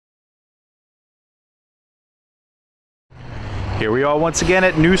Here we are once again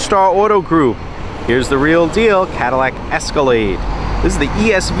at New Star Auto Group. Here's the real deal Cadillac Escalade. This is the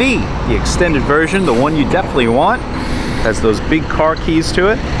ESV, the extended version, the one you definitely want. Has those big car keys to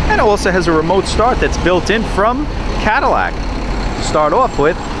it, and it also has a remote start that's built in from Cadillac. To start off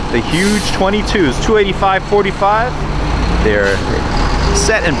with, the huge 22s, 285/45. They're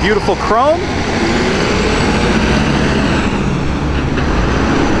set in beautiful chrome.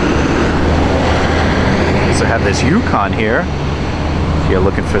 Also have this Yukon here, if you're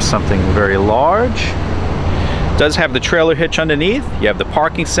looking for something very large. It does have the trailer hitch underneath. You have the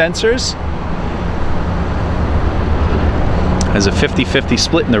parking sensors. Has a 50-50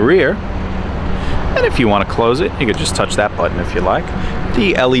 split in the rear. And if you want to close it, you could just touch that button if you like.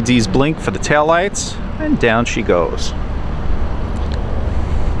 The LEDs blink for the taillights, and down she goes.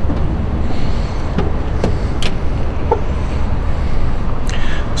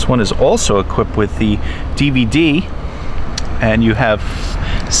 This one is also equipped with the DVD, and you have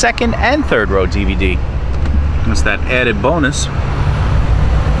second and third row DVD. That's that added bonus.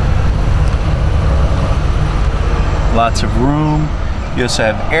 Lots of room. You also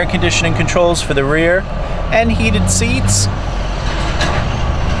have air conditioning controls for the rear and heated seats.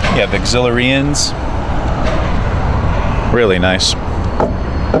 You have auxiliary ins. Really nice.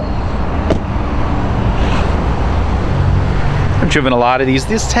 I've driven a lot of these.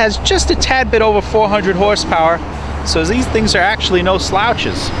 This has just a tad bit over 400 horsepower, so these things are actually no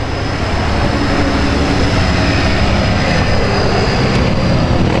slouches.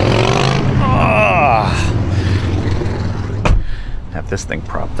 Have this thing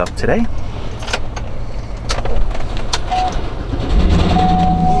propped up today.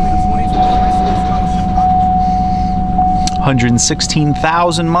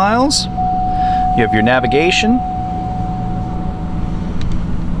 116,000 miles. You have your navigation.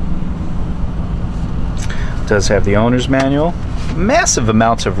 It does have the owner's manual. Massive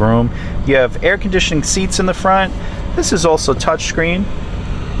amounts of room. You have air conditioning seats in the front. This is also touchscreen.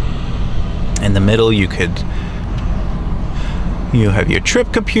 In the middle you have your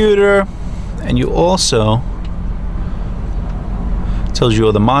trip computer, and you also tells you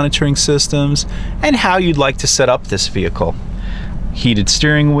all the monitoring systems and how you'd like to set up this vehicle. Heated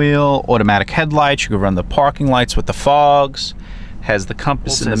steering wheel, automatic headlights. You can run the parking lights with the fogs. Has the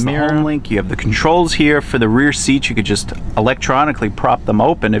compass in the mirror. The home link. You have the controls here for the rear seats. You could just electronically prop them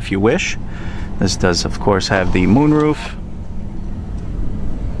open if you wish. This does, of course, have the moonroof.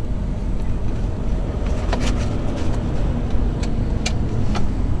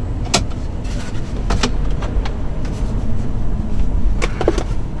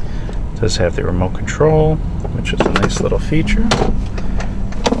 Does have the remote control, which is a nice little feature,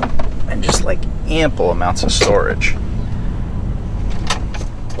 and just like ample amounts of storage.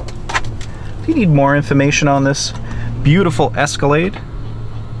 If you need more information on this beautiful Escalade,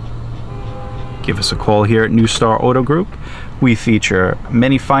 give us a call here at New Star Auto Group. We feature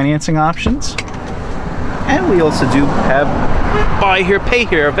many financing options, and we also do have buy here, pay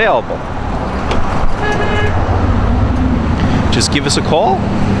here available. Just give us a call.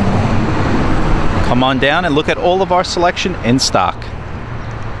 Come on down and look at all of our selection in stock.